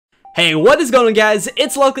Hey, what is going on, guys?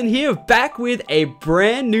 It's Lachlan here, back with a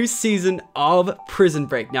brand new season of Prison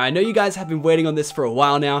Break. Now, I know you guys have been waiting on this for a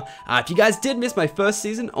while now. If you guys did miss my first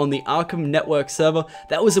season on the Arkham Network server,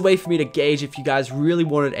 that was a way for me to gauge if you guys really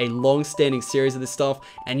wanted a long-standing series of this stuff,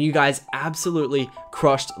 and you guys absolutely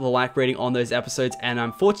crushed the like rating on those episodes, and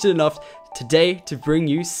I'm fortunate enough today to bring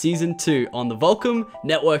you season 2 on the Volcom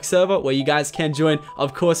Network server, where you guys can join,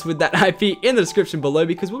 of course, with that IP in the description below,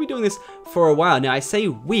 because we'll be doing this for a while. Now, I say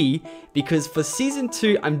we because for season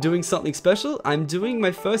 2 I'm doing something special. I'm doing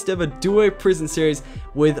my first ever duo prison series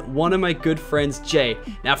with one of my good friends, Jay.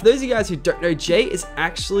 Now, for those of you guys who don't know, Jay is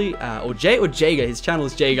actually or Jayg3r, his channel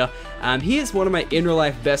is Jayg3r. He is one of my in real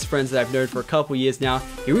life best friends that I've known for a couple years now.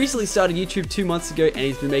 He recently started YouTube 2 months ago, and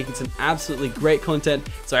he's been making some absolutely great content,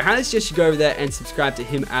 so I highly suggest you go over there and subscribe to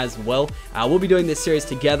him as well. We'll be doing this series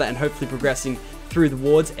together and hopefully progressing through the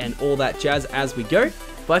wards and all that jazz as we go.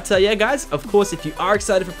 But yeah, guys, of course, if you are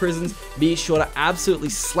excited for prisons, be sure to absolutely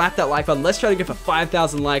slap that like button. Let's try to go for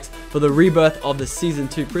 5,000 likes for the rebirth of the season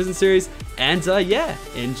 2 prison series. And yeah,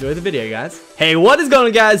 enjoy the video, guys. Hey, what is going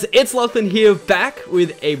on, guys? It's Lachlan here, back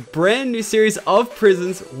with a brand new series of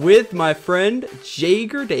prisons with my friend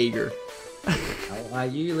Jayg3r. How are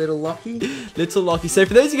you, little Lockie? Little Lockie. So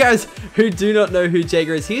for those of you guys who do not know who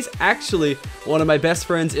Jayg3r is, he's actually one of my best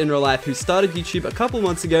friends in real life who started YouTube a couple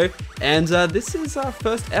months ago, and this is our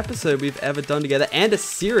first episode we've ever done together, and a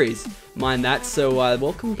series, mind that. So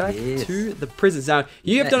welcome back to the prisons. Now,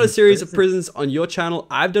 you have done a series of prisons on your channel.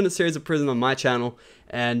 I've done a series of prisons on my channel,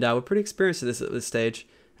 and we're pretty experienced at this stage.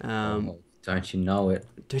 Don't you know it?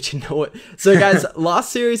 Don't you know it? So, guys,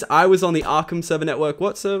 last series I was on the Arkham server network.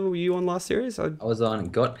 What server were you on last series? I was on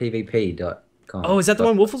gotpvp.com. Oh, is that the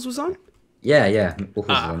one Wolfles was on? Yeah, Wolfles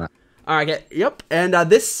was on that. Alright, okay, yep. And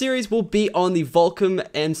this series will be on the Volcom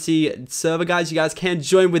NC server, guys. You guys can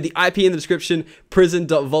join with the IP in the description,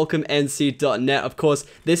 prison.volcomnc.net. Of course,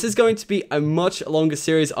 this is going to be a much longer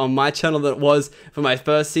series on my channel than it was for my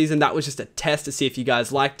first season. That was just a test to see if you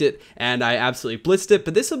guys liked it, and I absolutely blitzed it.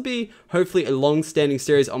 But this will be hopefully a long-standing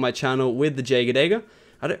series on my channel with the Jayg3r.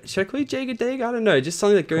 Should I call you Jayg3r? I don't know. Just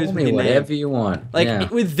something that goes with your name. Whatever you want.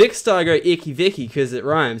 Like with Vikkstar, I go Icky Vicky because it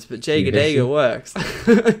rhymes, but Jayg3r works.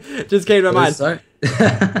 Just came to my mind.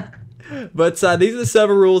 But these are the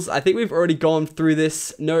server rules. I think we've already gone through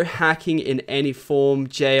this. No hacking in any form.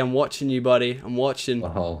 Jay, I'm watching you, buddy. I'm watching.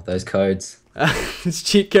 Oh, those codes. It's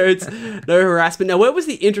cheat codes. No harassment. Now, where was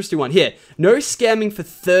the interesting one? Here. No scamming for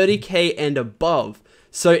 30k and above.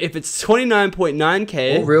 So if it's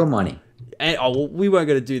 29.9k. All real money. And, oh, well, we weren't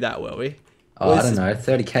going to do that, were we? Oh, I don't know.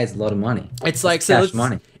 30k is a lot of money. It's like, so cash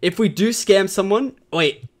money. If we do scam someone,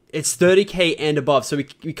 wait, it's 30k and above. So we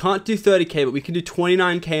can't do 30k, but we can do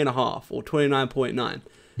 29k and a half or 29.9.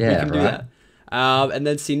 Yeah, we can do that. And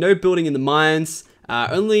then see, no building in the mines.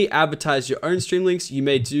 Only advertise your own stream links. You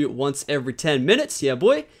may do once every 10 minutes. Yeah,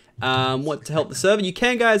 boy. Want to help the server, you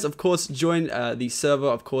can, guys, of course, join the server,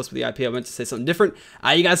 of course, with the IP. I meant to say something different.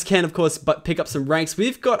 You guys can, of course, pick up some ranks.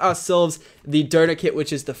 We've got ourselves the donor kit,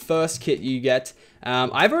 which is the first kit you get.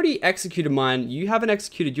 I've already executed mine. You haven't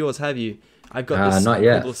executed yours, have you? I've got this not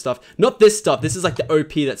yet. little stuff. Not this stuff. This is like the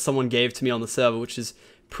OP that someone gave to me on the server, which is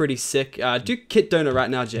pretty sick. Do kit donor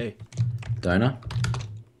right now, Jay. Donor?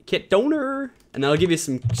 Kit donor. And that'll give you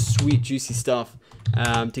some sweet, juicy stuff.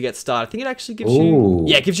 To get started. I think it actually gives you,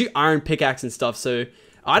 yeah, it gives you iron pickaxe and stuff. So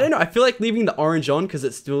I don't know. I feel like leaving the orange on because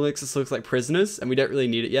it still makes us look like prisoners, and we don't really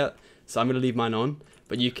need it yet. So I'm gonna leave mine on.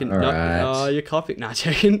 But you can. Oh, you're copying. Nah,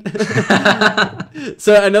 joking.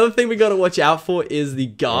 So another thing we gotta watch out for is the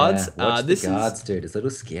guards. Yeah, the guards, dude. It's a little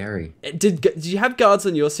scary. Did you have guards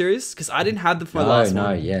on your series? Because I didn't have them for my last one.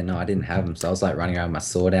 No, I didn't have them. So I was like running around with my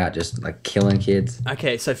sword out, just like killing kids.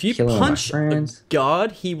 Okay, so if you punch a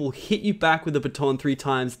guard, he will hit you back with a baton 3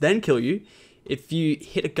 times, then kill you. If you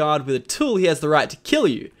hit a guard with a tool, he has the right to kill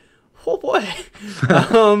you. Oh boy.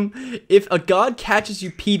 If a guard catches you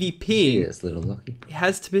PvP, little Lucky. He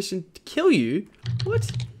has permission to kill you.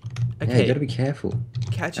 What? Okay. Yeah, you gotta be careful.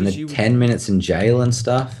 Catches you 10 minutes in jail and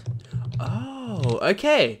stuff. Oh,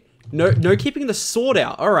 okay. No keeping the sword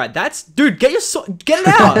out. Alright, dude, get your sword, get it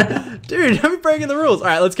out. Dude, don't be breaking the rules.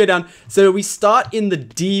 Alright, let's go down. So we start in the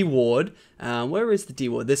D ward. Where is the D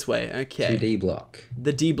ward? This way. Okay. 2D block.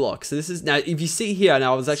 The D block. So this is, now if you see here,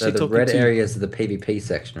 now I was actually talking to... So the red areas are the PvP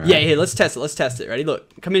section, right? Yeah, here, let's test it. Let's test it. Ready?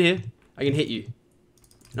 Look, come in here. I can hit you.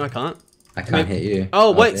 No, I can't. I can't hit you.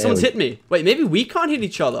 Oh, wait, someone's hit me. Wait, maybe we can't hit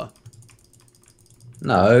each other.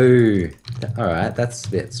 No. Alright, that's a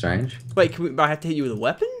bit strange. Wait, I have to hit you with a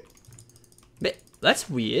weapon? That's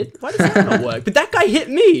weird. Why does that not work? But that guy hit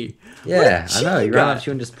me. Yeah, What a I know. He cheating ran guy. up to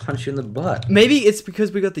you and just punched you in the butt. Maybe it's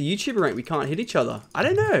because we got the YouTuber rank. We can't hit each other. I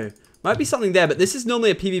don't know. Might be something there, but this is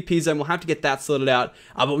normally a PvP zone. We'll have to get that sorted out.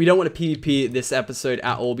 But we don't want to PvP this episode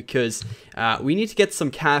at all because we need to get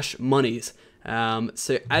some cash monies.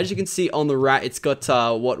 So as you can see on the right, it's got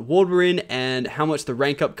what ward we're in and how much the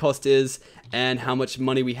rank up cost is and how much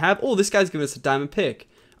money we have. Oh, this guy's giving us a diamond pick.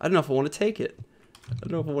 I don't know if I want to take it.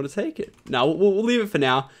 No, we'll leave it for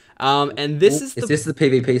now. And this is this the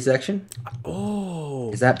PvP section?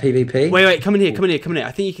 Oh. Is that PvP? Wait, come in here.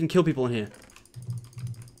 I think you can kill people in here.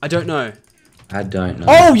 I don't know. I don't know.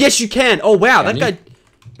 Oh, yes, you can. Oh, wow. Can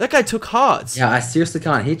That guy took hearts. Yeah, I seriously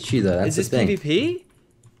can't hit you though. That's Is this the thing. PvP?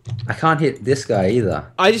 I can't hit this guy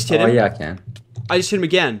either. I just hit him. Oh yeah, I can. I just hit him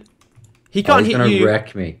again. He can't he's hit gonna you.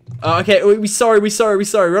 wreck me. Okay, we sorry.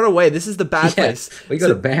 Run away. This is the bad place. We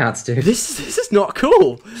gotta bounce, dude. This is not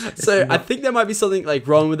cool. So I think there might be something like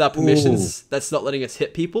wrong with our permissions that's not letting us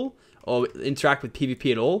hit people or interact with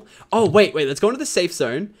PvP at all. Oh wait. Let's go into the safe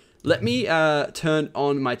zone. Let me turn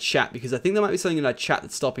on my chat because I think there might be something in our chat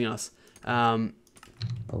that's stopping us.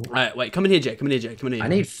 Alright, wait, come in here, Jay. Come in here. I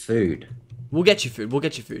need food. We'll get you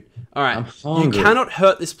food. Alright. I'm hungry. You cannot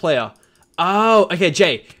hurt this player. Oh, okay,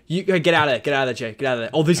 Jay. You get out of there, Jay. Get out of there.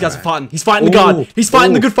 Oh, these guys are fighting. He's fighting the guard. He's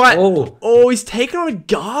fighting the good fight. Oh, he's taking on a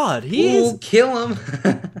guard. He is. Kill him.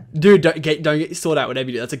 Dude, don't get your sword out whatever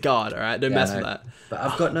you do. That's a guard, alright? Don't mess with that. But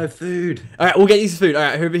I've got no food. Alright, we'll get you some food.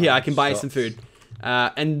 Alright, over here. I can buy you some food.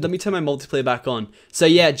 And let me turn my multiplayer back on. So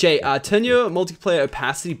yeah, Jay, turn your multiplayer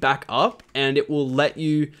opacity back up and it will let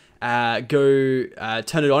you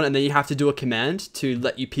turn it on, and then you have to do a command to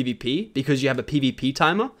let you PvP because you have a PvP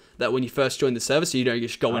timer that when you first join the server, so you don't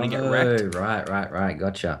just go in and get wrecked. Right,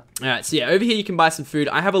 gotcha. Alright, so yeah, over here you can buy some food.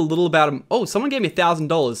 I have a little about oh, someone gave me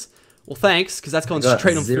 $1,000. Well, thanks, because that's going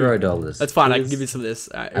straight on food. $0. That's fine, I can give you some of this.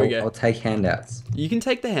 Alright, here we go. I'll take handouts. You can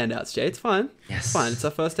take the handouts, Jay, it's fine. Yes. It's fine, it's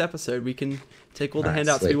our first episode. We can take all the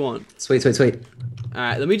handouts we want. Sweet.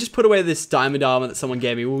 Alright, let me just put away this diamond armor that someone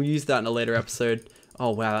gave me. We'll use that in a later episode.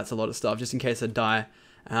 Oh, wow, that's a lot of stuff, just in case I die.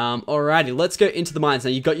 Alrighty, let's go into the mines.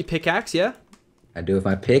 Now, you got your pickaxe, yeah? I do with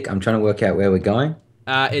my pick. I'm trying to work out where we're going.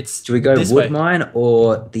 Should we go wood mine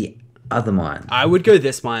or the other mine? I would go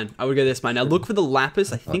this mine. Now, look for the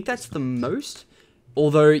lapis. I think that's the most.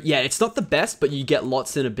 Although, yeah, it's not the best, but you get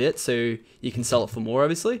lots in a bit, so you can sell it for more,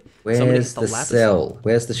 obviously. Where's the sell?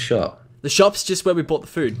 Where's the shop? The shop's just where we bought the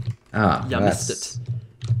food. Ah, yeah, I missed it.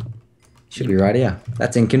 Should be right here.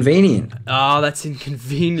 That's inconvenient. Oh, that's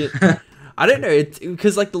inconvenient. I don't know,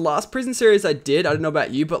 because like the last prison series I did, I don't know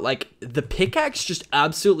about you, but like the pickaxe just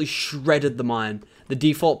absolutely shredded the mine. The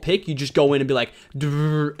default pick, you just go in and be like,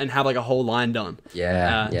 and have like a whole line done.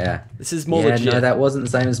 Yeah. This is more legit. No, that wasn't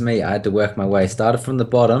the same as me. I had to work my way. Started from the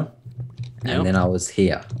bottom, and then I was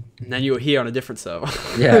here. And then you were here on a different server.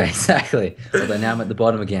 Yeah, exactly. Although now I'm at the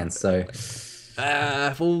bottom again, so...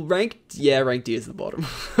 well, ranked D is the bottom.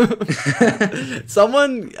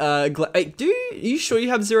 Someone, hey, are you sure you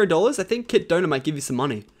have $0? I think Kit Donor might give you some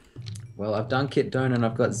money. Well, I've done Kit Donor and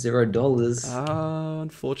I've got $0. Oh,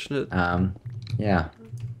 unfortunate. Yeah.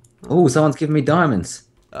 Oh, someone's giving me diamonds.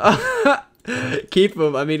 Keep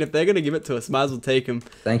them. I mean, if they're gonna give it to us, might as well take them.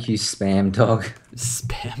 Thank you, spam dog.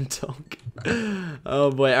 Spam dog. Oh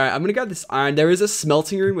boy. All right, I'm gonna grab this iron. There is a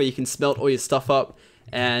smelting room where you can smelt all your stuff up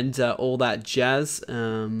and all that jazz.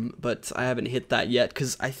 But I haven't hit that yet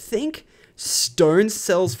because I think stone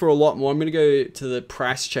sells for a lot more. I'm gonna go to the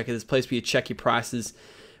price checker. This place where you check your prices.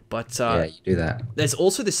 But yeah, you do that. There's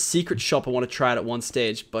also this secret shop I want to try it at one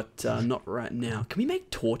stage, but not right now. Can we make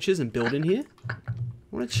torches and build in here? I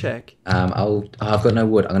want to check. I've got no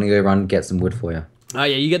wood. I'm gonna go run and get some wood for you. Oh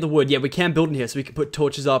yeah, you get the wood. Yeah, we can build in here, so we can put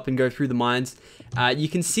torches up and go through the mines. You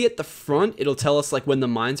can see at the front, it'll tell us like when the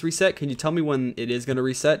mines reset. Can you tell me when it is gonna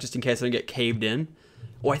reset, just in case I don't get caved in?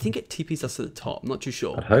 Or I think it TPs us to the top. I'm not too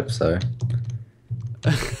sure. I'd hope so.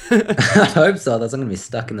 I'd hope so. That's not gonna be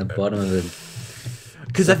stuck in the bottom of it.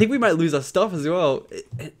 Because I think we might lose our stuff as well.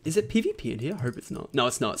 Is it PvP in here? I hope it's not. No,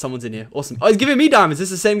 it's not. Someone's in here. Awesome. Oh, he's giving me diamonds. Is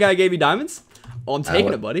this the same guy who gave you diamonds? Oh, I'm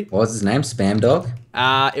taking it, buddy. What was his name? Spam Dog?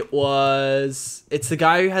 It's the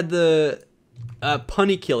guy who had the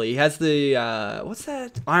punny killy. He has the, what's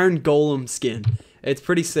that? Iron Golem skin. It's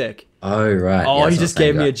pretty sick. Oh, right. Oh, he just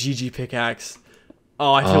gave me a GG pickaxe.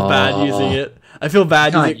 Oh, I feel bad using it. I feel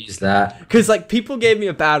bad using it. Can't use that. Because, like, people gave me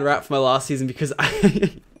a bad rap for my last season because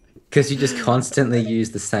I... Because you just constantly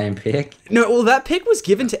use the same pick? No, well, that pick was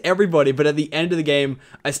given to everybody, but at the end of the game,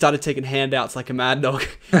 I started taking handouts like a mad dog.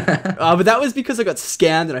 But that was because I got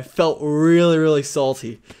scammed and I felt really, really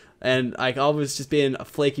salty. and like I was just being a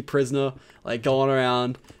flaky prisoner, like going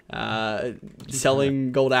around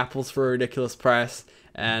selling gold apples for a ridiculous price,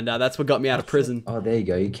 and that's what got me out of prison. Oh, there you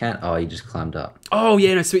go. You can't. Oh, you just climbed up. Oh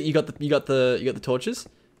yeah, no, sweet. You got the torches.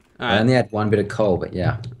 All right. I only had one bit of coal, but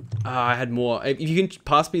yeah. I had more. If you can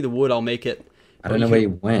pass me the wood, I'll make it. I don't know where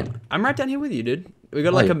you went. I'm right down here with you, dude. We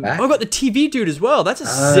got like you're a. back? Oh, I got the TV dude as well. That's a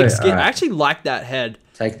sick skin. right. I actually like that head.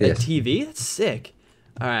 Take this. The TV. That's sick.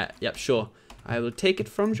 All right. Yep. Sure. I will take it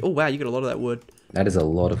from. Oh wow, you got a lot of that wood. That is a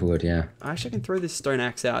lot of wood, yeah. Actually, I can throw this stone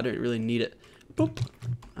axe out. I don't really need it. Boop.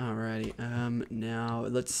 Alrighty. Now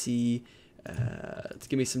let's see. Let's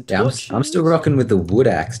give me some torches. I'm still rocking with the wood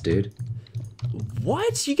axe, dude.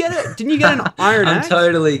 What? You get it? Didn't you get an iron axe? I'm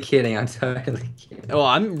totally kidding. I'm totally kidding. Oh,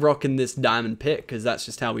 I'm rocking this diamond pick because that's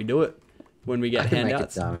just how we do it when we get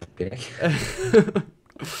handouts. Make a diamond pick.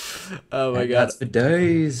 Oh my god. That's for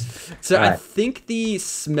days. So I think the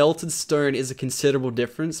smelted stone is a considerable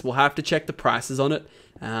difference. We'll have to check the prices on it.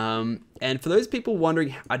 And for those people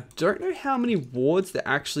wondering, I don't know how many wards there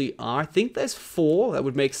actually are. I think there's 4. That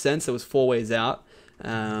would make sense. There was 4 ways out.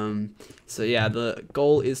 So yeah, the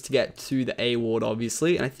goal is to get to the A ward,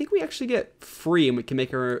 obviously. And I think we actually get free and we can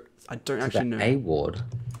make her... I don't actually know. A ward?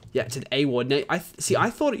 Yeah, to the A ward. Now, I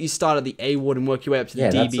thought you started the A ward and work your way up to the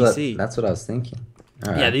DBC. That's what I was thinking.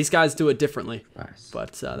 All right. Yeah, these guys do it differently. Nice.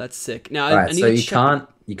 But that's sick. Now, All right, I need so to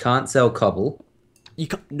you can't sell cobble. You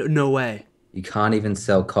can't... No way. You can't even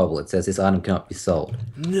sell cobble. It says this item cannot be sold.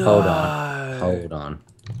 No. Hold on.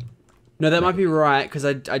 No, that might be right because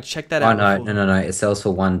I checked that out. Oh no! It sells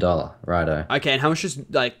for $1. Righto. Okay, and how much does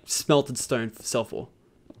like smelted stone sell for?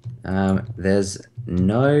 There's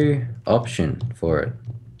no option for it.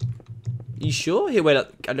 You sure? Here, wait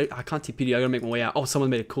up. I can't TPD. I gotta make my way out. Oh,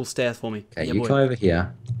 someone made a cool stairs for me. Okay, yeah, you come over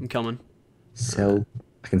here. I'm coming. Sell.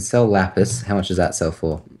 I can sell lapis. How much does that sell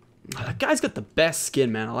for? Oh, that guy's got the best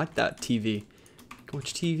skin, man. I like that TV.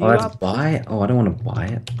 Watch TV Oh, I have up. to buy it? Oh, I don't want to buy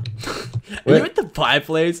it. Are you at the buy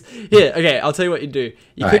place? Here, okay, I'll tell you what you do.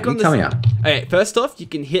 You click on this. Tell me up. Okay, first off, you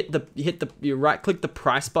can you right click the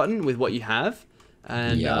price button with what you have.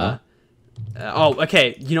 And yeah. Oh,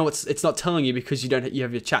 okay. You know it's not telling you because you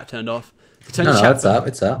have your chat turned off. No, it's up.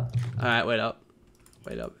 It's up. All right, wait up.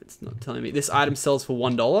 It's not telling me. This item sells for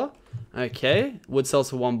 $1. Okay, wood sells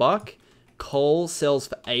for $1. Coal sells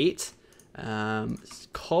for 8.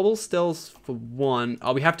 Cobble sells for 1.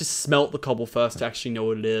 Oh, we have to smelt the cobble first to actually know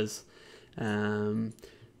what it is. All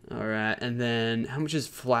right, and then how much is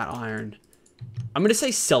flat iron? I'm gonna say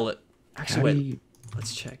sell it. Actually,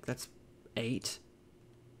 let's check. That's 8.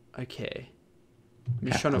 Okay. I'm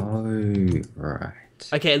just trying to. Oh, right.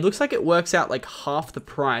 Okay, it looks like it works out like half the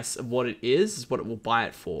price of what it is what it will buy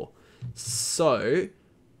it for. So,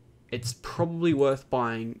 it's probably worth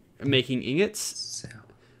making ingots. Sell.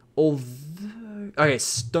 Although, okay,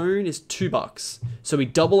 stone is $2. So we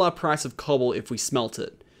double our price of cobble if we smelt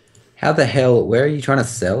it. How the hell? Where are you trying to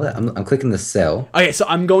sell it? I'm clicking the sell. Okay, so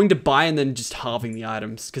I'm going to buy and then just halving the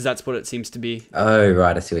items because that's what it seems to be. Oh,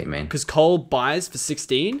 right. I see what you mean. Because coal buys for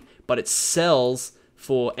 16, but it sells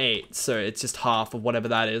for 8, so it's just half of whatever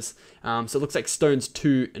that is. So it looks like stone's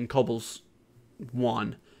 2 and cobble's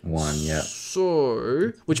 1. 1, yeah.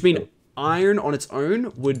 So, which means iron on its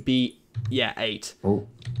own would be 8. Oh.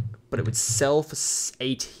 But it would sell for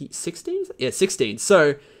 16? Yeah, 16.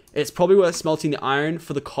 So it's probably worth smelting the iron.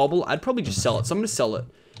 For the cobble, I'd probably just sell it. So I'm gonna sell it.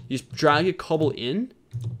 You just drag your cobble in,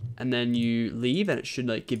 and then you leave, and it should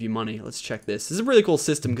like give you money. Let's check this. This is a really cool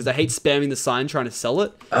system because I hate spamming the sign trying to sell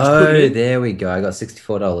it. Oh, there we go. I got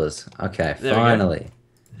 $64. Okay, finally.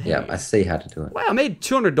 Yeah, I see how to do it. Wow, I made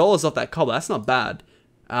 $200 off that cobble. That's not bad.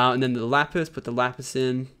 And then the lapis, put the lapis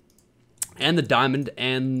in, and the diamond,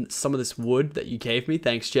 and some of this wood that you gave me.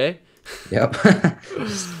 Thanks, Jay. Yep.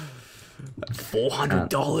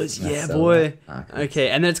 $400. Yeah, boy. Okay,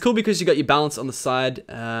 and then it's cool because you got your balance on the side.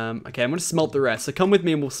 Okay, I'm going to smelt the rest. So come with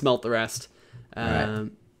me and we'll smelt the rest. Right.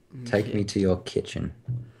 Take me to your kitchen.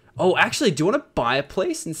 Oh, actually, do you want to buy a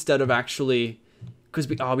place instead of actually... Because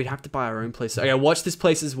we'd have to buy our own place. Okay, watch this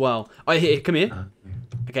place as well. Oh, here, come here.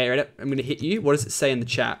 Okay, ready? I'm going to hit you. What does it say in the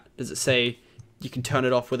chat? Does it say you can turn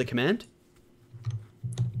it off with a command?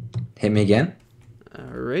 Hit me again.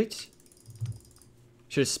 Alright.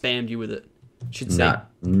 Should have spammed you with it. Should say. No,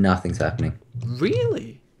 nothing's happening.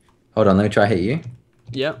 Really? Hold on, let me try hit you.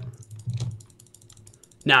 Yep.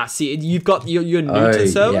 Nah, see, you're new to the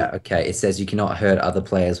server? Yeah, okay. It says you cannot hurt other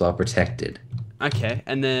players while protected. Okay,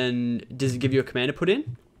 and then does it give you a command to put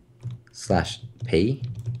in? /P?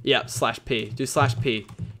 Yeah, /P. Do /P.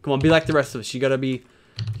 Come on, be like the rest of us. You gotta be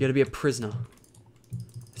a prisoner.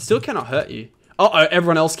 Still cannot hurt you. Uh-oh,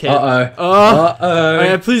 everyone else can. Uh-oh. Oh, Uh-oh.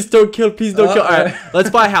 okay, please don't kill. Please don't kill. All right, let's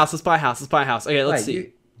buy a house. Let's buy a house. Let's buy a house. Okay, let's see.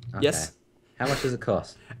 Okay. Yes. How much does it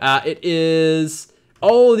cost? It is...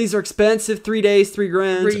 Oh, these are expensive. 3 days, 3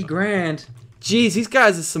 grand. 3 grand. Jeez, these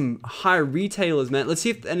guys are some high retailers, man. Let's see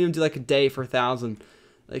if any of them do like a day for 1,000.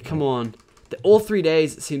 Like, come on. All 3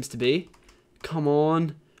 days, it seems to be. Come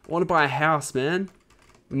on. I want to buy a house, man.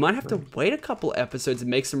 We might have to wait a couple episodes and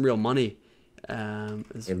make some real money.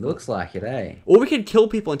 It looks like it, eh? Or we could kill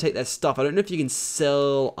people and take their stuff. I don't know if you can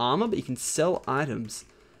sell armor, but you can sell items.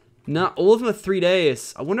 No, all of them are 3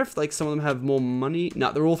 days. I wonder if like some of them have more money.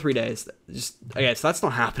 No, they're all 3 days. Just okay, so that's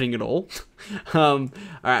not happening at all. All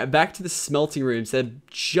right, back to the smelting rooms. They're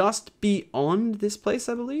just beyond this place,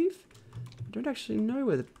 I believe. I don't actually know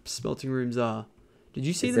where the smelting rooms are. Did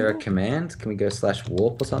you see them? Is there a command? Can we go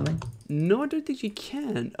 /warp or something? No, I don't think you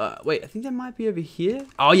can. Wait, I think that might be over here.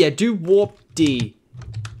 Oh yeah, do warp D.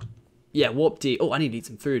 Yeah, warp D. Oh, I need to eat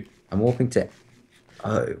some food. I'm warping to...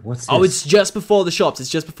 Oh, what's this? Oh, it's just before the shops. It's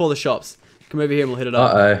just before the shops. Come over here and we'll hit it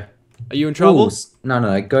up. Uh-oh. Are you in trouble? Ooh,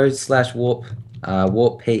 no. Go /warp,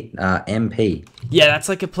 warp P, MP. Yeah, that's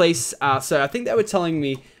like a place. So I think they were telling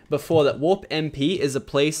me before that Warp MP is a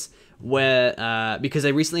place where, because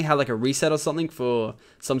they recently had like a reset or something for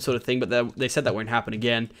some sort of thing, but they said that won't happen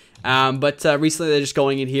again. But recently they're just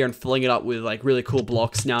going in here and filling it up with like really cool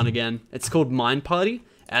blocks now and again. It's called Mine Party.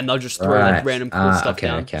 And they'll just throw like random cool stuff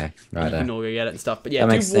down. Okay, right. You can all go get it and stuff. But yeah,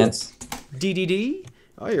 that makes sense. DDD.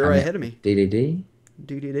 Oh, you're right ahead of me. DDD.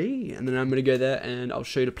 DDD. And then I'm gonna go there and I'll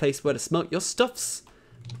show you the place where to smelt your stuffs.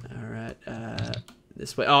 All right.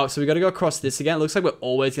 This way. Oh, so we got to go across this again. It looks like we're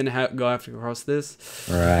always gonna have to across this.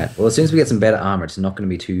 All right. Well, as soon as we get some better armor, it's not gonna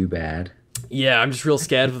be too bad. Yeah, I'm just real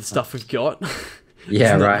scared of the stuff we've got.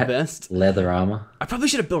 Yeah, it's not right. the best. Leather armor. I probably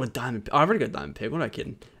should have built a diamond. Oh, I've already got a diamond pig. What am I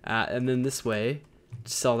kidding? And then this way.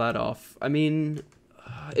 Sell that off. I mean,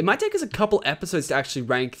 it might take us a couple episodes to actually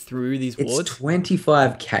rank through these wards. It's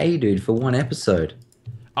 25k, dude, for 1 episode.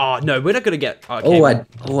 Oh no, we're not gonna get. Okay.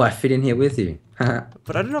 I fit in here with you.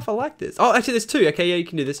 But I don't know if I like this. Oh, actually, there's 2. Okay, yeah, you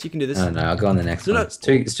can do this. You can do this. Oh no, I'll go on the next one. No. It's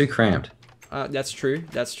too cramped. That's true.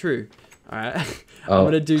 That's true. All right, I'm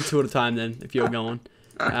gonna do 2 at a time then. If you're going,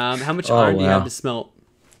 how much iron do you have to smelt?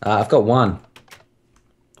 I've got 1.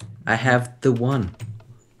 I have the 1.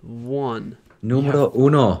 1. Numero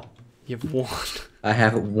uno. You have 1. I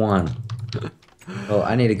have 1. Oh,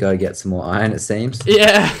 I need to go get some more iron, it seems.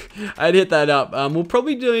 Yeah, I'd hit that up. We'll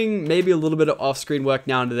probably doing maybe a little bit of off-screen work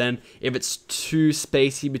now and then if it's too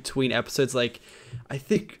spacey between episodes. Like, I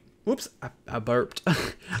think. Whoops, I burped.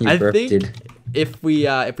 I think if we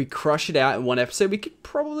crush it out in 1 episode, we could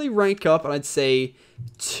probably rank up, and I'd say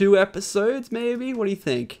 2 episodes maybe. What do you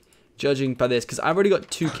think? Judging by this, because I've already got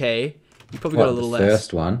 2K. You probably got a little less.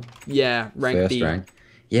 First one. Yeah, rank B. Rank.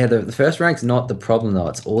 Yeah, the first rank's not the problem though.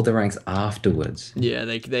 It's all the ranks afterwards. Yeah,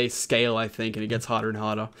 they scale, I think, and it gets harder and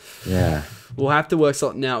harder. Yeah. We'll have to work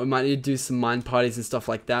something out. We might need to do some mine parties and stuff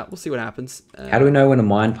like that. We'll see what happens. How do we know when a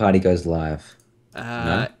mine party goes live?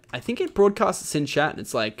 No? I think it broadcasts in chat, and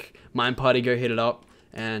it's like mine party, go hit it up,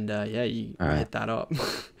 and yeah, you hit that up.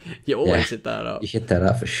 You always hit that up. You hit that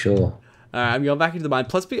up for sure. Alright, I'm going back into the mine.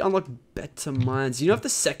 Plus, we unlock better mines. Do you know if the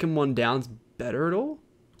second one down's better at all?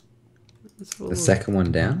 The second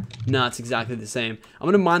one down? No, it's exactly the same. I'm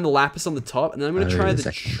going to mine the lapis on the top, and then I'm going to try the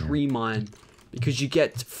tree mine. Because you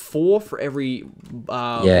get 4 for every...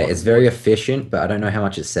 yeah, it's very efficient, but I don't know how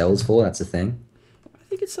much it sells for. That's the thing. I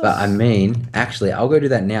think it sells... But I mean, actually, I'll go do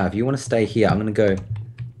that now. If you want to stay here, I'm going to go...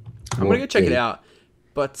 I'm going to go check it out.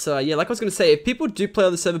 But yeah, like I was going to say, if people do play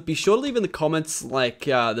on the server, be sure to leave in the comments like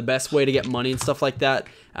the best way to get money and stuff like that.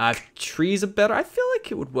 If trees are better, I feel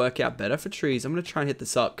like it would work out better for trees. I'm going to try and hit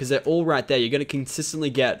this up because they're all right there. You're going to consistently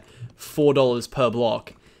get $4 per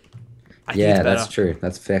block. I think it's better. That's true.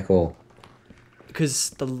 That's a fair call. Because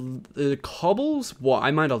the cobbles,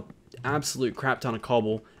 I mined an absolute crap ton of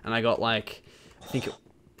cobble, and I got like, I think it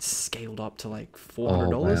scaled up to like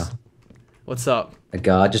 $400. Oh, wow. What's up? A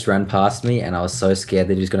guard just ran past me, and I was so scared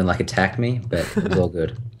that he was going to like attack me, but it was all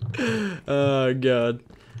good. Oh god,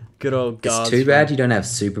 good old guards. It's too bad you don't have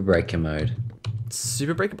super breaker mode.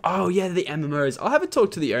 Super breaker? Oh yeah, the MMOs. I'll have a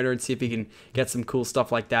talk to the owner and see if he can get some cool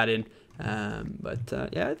stuff like that in. Yeah, I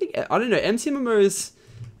don't know. MCMMOs,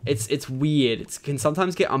 it's weird. It can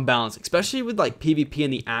sometimes get unbalanced, especially with like PvP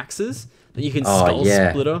and the axes. That you can skull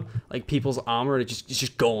splitter like people's armor, and it's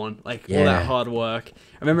just gone. Like all that hard work.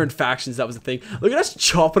 I remember in factions that was the thing. Look at us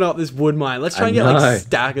chopping up this wood mine. Let's try and get like a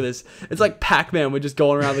stack of this. It's like Pac-Man. We're just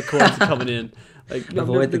going around the corners and coming in. Like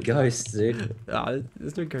avoid the ghosts, dude.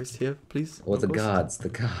 There's no ghost here, please. Or the guards. The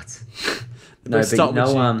guards. No,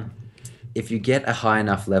 but if you get a high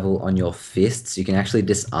enough level on your fists, you can actually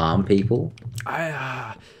disarm people.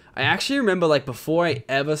 I actually remember like before I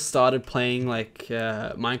ever started playing like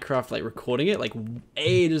Minecraft, like recording it like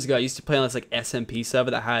ages ago. I used to play on this like SMP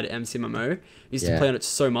server that had MCMMO. I used to play on it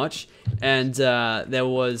so much, and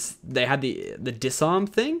they had the disarm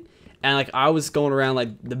thing, and like I was going around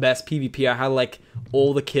like the best PvP. I had like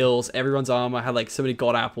all the kills, everyone's armor. I had like so many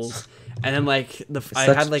god apples, and then like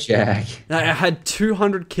I had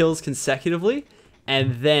 200 kills consecutively.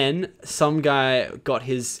 And then some guy got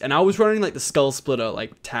his, and I was running like the skull splitter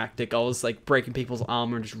like tactic. I was like breaking people's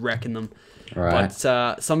armor and just wrecking them. Right.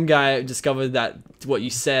 But some guy discovered that what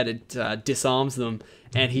you said, it disarms them,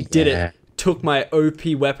 and he did it. Took my OP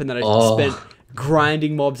weapon that I spent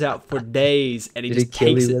grinding mobs out for days, and he just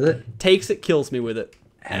takes it, kills me with it.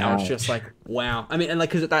 And I was just like, wow. I mean, and like,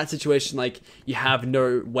 because at that situation, like you have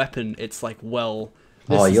no weapon, it's like, well.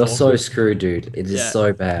 You're so screwed, dude. It is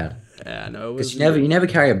so bad. Yeah, no, because you never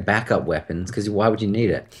carry a backup weapons, because why would you need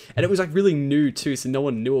it? And it was like really new too, so no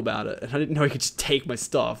one knew about it, and I didn't know you could just take my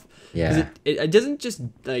stuff. Yeah, it doesn't just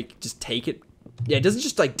like take it. Yeah, it doesn't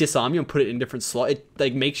just like disarm you and put it in a different slot. It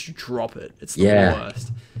like makes you drop it. It's the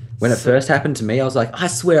worst. When it first happened to me, I was like, I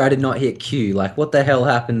swear I did not hit Q. Like, what the hell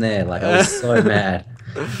happened there? Like, I was so mad.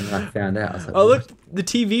 And then I found out. I was like, oh look, the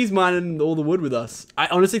TV's mining all the wood with us. I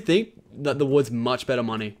honestly think that the wood's much better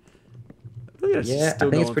money. Yeah, I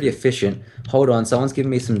think it's pretty efficient. Hold on, someone's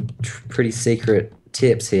giving me some pretty secret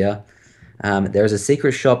tips here. There is a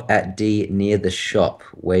secret shop at D near the shop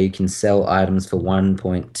where you can sell items for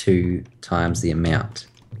 1.2 times the amount.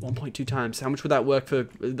 1.2 times. How much would that work for?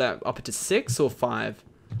 That up to 6 or 5?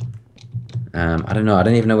 I don't know. I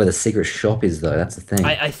don't even know where the secret shop is though. That's the thing.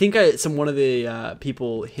 I think one of the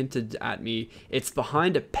people hinted at me. It's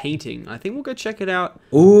behind a painting. I think we'll go check it out.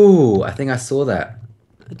 Ooh, I think I saw that.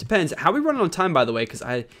 It depends. How are we running on time, by the way? Because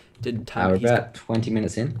I didn't time. We're about 20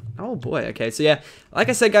 minutes in. Oh boy. Okay. So yeah, like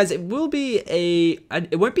I said, guys, it will be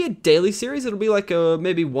it won't be a daily series. It'll be like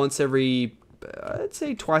maybe once every, I'd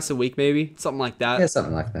say twice a week, maybe something like that. Yeah,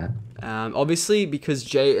 something like that. Obviously, because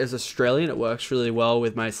Jay is Australian, it works really well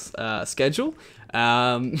with my schedule.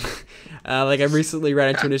 Like I recently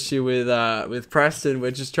ran into an issue with Preston.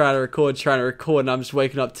 We're just trying to record, and I'm just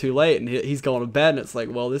waking up too late, and he's going to bed, and it's like,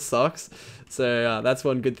 well, this sucks. So that's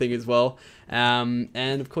one good thing as well.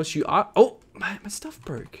 And of course you are. Oh, my stuff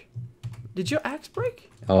broke. Did your axe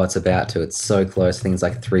break? Oh, it's about to. It's so close. I think it's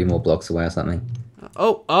like 3 more blocks away or something.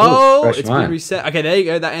 It's been reset. Okay, there you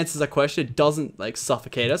go. That answers our question. It doesn't like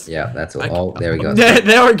suffocate us. Yeah, that's all. Oh, there we go.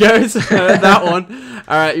 There it goes. That one.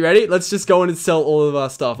 All right, you ready? Let's just go in and sell all of our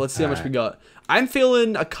stuff. Let's see how much we got. I'm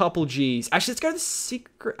feeling a couple G's. Actually, let's go to the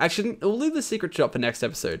secret. Actually, we'll leave the secret shop for next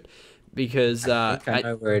episode. Because I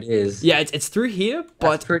know where it is. Yeah, it's through here,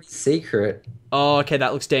 but that's pretty secret. Oh, okay,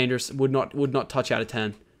 that looks dangerous. Would not touch out of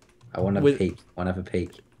 10. I want to peek. Want to have a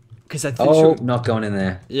peek. Because I think not going in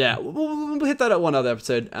there. Yeah, we'll hit that at one other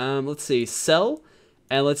episode. Let's see, sell,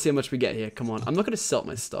 and let's see how much we get here. Come on, I'm not gonna sell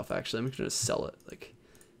my stuff actually. I'm gonna sell it. Like,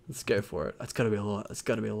 let's go for it. That's gotta be a lot. That's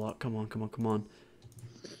gotta be a lot. Come on.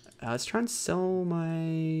 Let's try and sell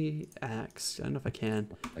my axe. I don't know if I can.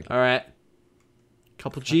 Okay. All right.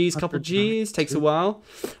 Couple G's. Takes a while.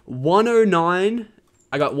 109.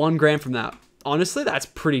 I got 1 grand from that. Honestly, that's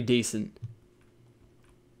pretty decent.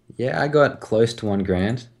 Yeah, I got close to 1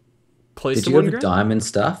 grand. Did you have diamond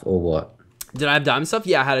stuff or what? Did I have diamond stuff?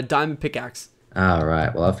 Yeah, I had a diamond pickaxe. Oh,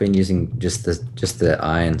 right. Well, I've been using just the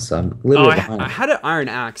iron, so I'm a little bit behind. I had an iron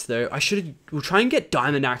axe though. We'll try and get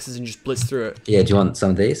diamond axes and just blitz through it. Yeah, do you want some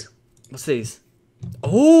of these? What's these?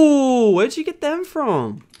 Oh, where'd you get them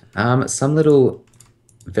from? Some little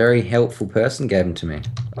very helpful person gave them to me.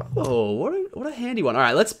 Oh, what a handy one. All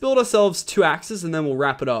right, let's build ourselves 2 axes and then we'll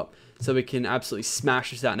wrap it up so we can absolutely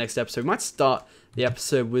smash this out next episode. We might start the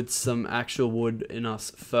episode with some actual wood in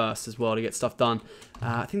us first as well to get stuff done.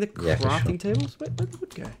 I think the crafting tables. Where'd the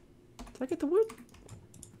wood go? Did I get the wood?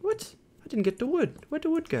 What? I didn't get the wood. Where'd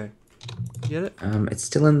the wood go? You get it? It's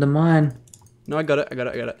still in the mine. No, I got it.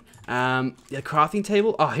 The crafting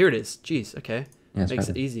table. Oh, here it is. Jeez. Okay. Yeah, makes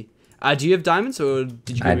it easy. Do you have diamonds or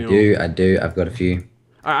did you give me all? I do. I've got a few.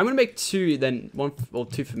 All right, I'm gonna make 2 then. 1 or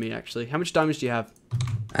 2 for me actually. How much diamonds do you have?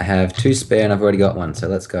 I have 2 spare and I've already got 1. So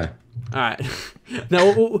let's go. All right.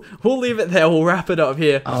 Now we'll leave it there. We'll wrap it up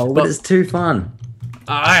here. Oh, but it's too fun.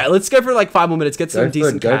 All right, let's go for like 5 more minutes. Get some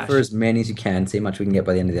decent cash. Go for as many as you can. See how much we can get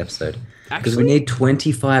by the end of the episode. Because we need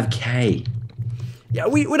 25k. Yeah,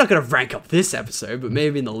 we're not going to rank up this episode, but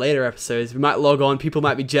maybe in the later episodes, we might log on. People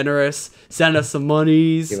might be generous. Send us some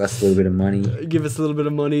monies. Give us a little bit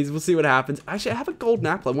of money. We'll see what happens. Actually, I have a golden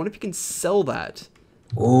apple. I wonder if you can sell that.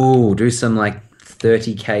 Oh, do some like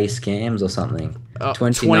 30K scams or something.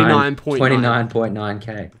 29.9.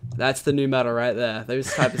 29.9K. That's the new metal right there.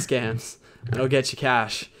 Those type of scams. It'll get you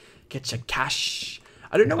cash. Get you cash.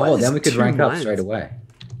 I don't know why then we could rank up straight away.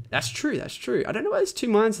 That's true. That's true. I don't know why there's 2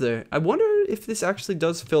 mines though. I wonder if this actually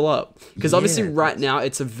does fill up. Because obviously right now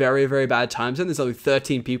it's a very, very bad time zone. There's only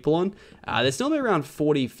 13 people on. There's normally around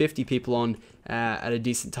 40, 50 people on at a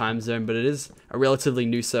decent time zone. But it is a relatively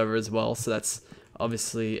new server as well. So that's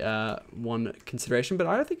obviously one consideration. But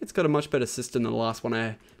I don't think it's got a much better system than the last one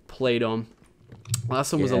I played on.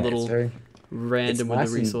 Last one was a little random with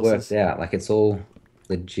the resources. It's worked out. Like it's all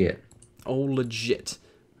legit. All legit.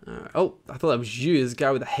 Oh, I thought that was you. This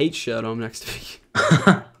guy with a hate shirt on next to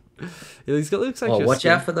me. Looks like watch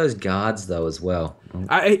out for those guards though as well.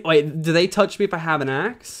 Wait, do they touch me if I have an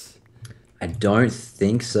axe? I don't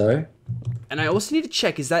think so. And I also need to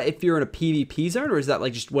check, is that if you're in a PvP zone, or is that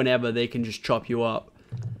like just whenever they can just chop you up?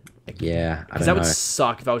 Yeah, I don't know. Because that would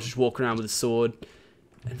suck if I was just walking around with a sword.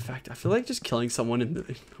 In fact, I feel like just killing someone I'm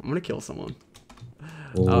gonna kill someone.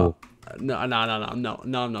 Oh. No.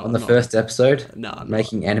 On the first episode? No.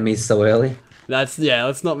 Making enemies so early? Let's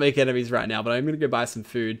not make enemies right now, but I'm gonna go buy some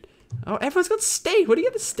food. Oh, everyone's got steak. Where do you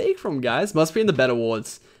get the steak from, guys? Must be in the better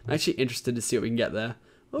wards. I'm actually interested to see what we can get there.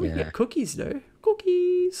 Oh, we can get cookies, though.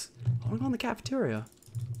 Cookies. I wanna go in the cafeteria.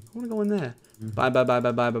 I wanna go in there. Bye.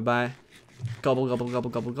 Gobble, gobble, gobble,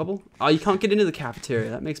 gobble, gobble. Oh, you can't get into the cafeteria.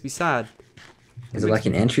 That makes me sad. Is it like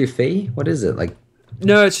an entry fee? What is it? Like?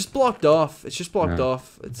 No, it's just blocked off.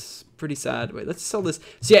 It's pretty sad. Wait, let's sell this.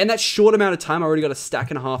 So yeah, in that short amount of time, I already got a stack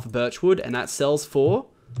and a half of birchwood, and that sells for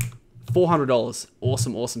 $400.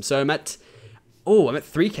 Awesome. So I'm at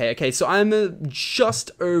 3K. Okay, so I'm just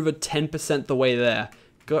over 10% the way there.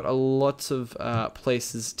 Got a lot of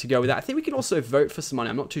places to go with that. I think we can also vote for some money.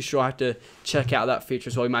 I'm not too sure. I have to check out that feature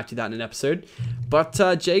as well. We might do that in an episode. But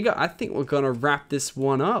Jayg3r, I think we're gonna wrap this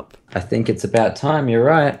one up. I think it's about time. You're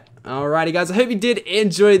right. Alrighty, guys. I hope you did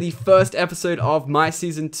enjoy the first episode of my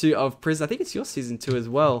season 2 of Prison. I think it's your season 2 as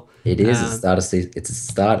well. It is. It's the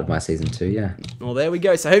start of my season 2. Yeah. Well, there we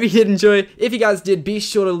go. So I hope you did enjoy. If you guys did, be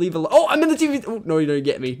sure to leave a. Oh, I'm in the TV. Oh, no, you don't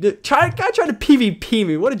get me. Guy trying to PvP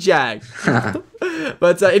me. What a jag.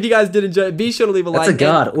 But if you guys did enjoy it, be sure to leave a like. That's a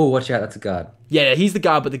guard. Oh, watch out. That's a guard. Yeah, he's the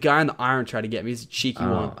guard, but the guy in the iron tried to get me. He's a cheeky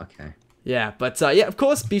one. Oh, okay. Yeah, but yeah, of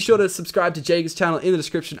course, be sure to subscribe to Jayg3r's channel in the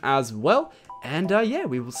description as well. And yeah,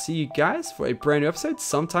 we will see you guys for a brand new episode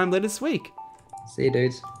sometime later this week. See you,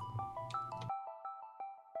 dudes.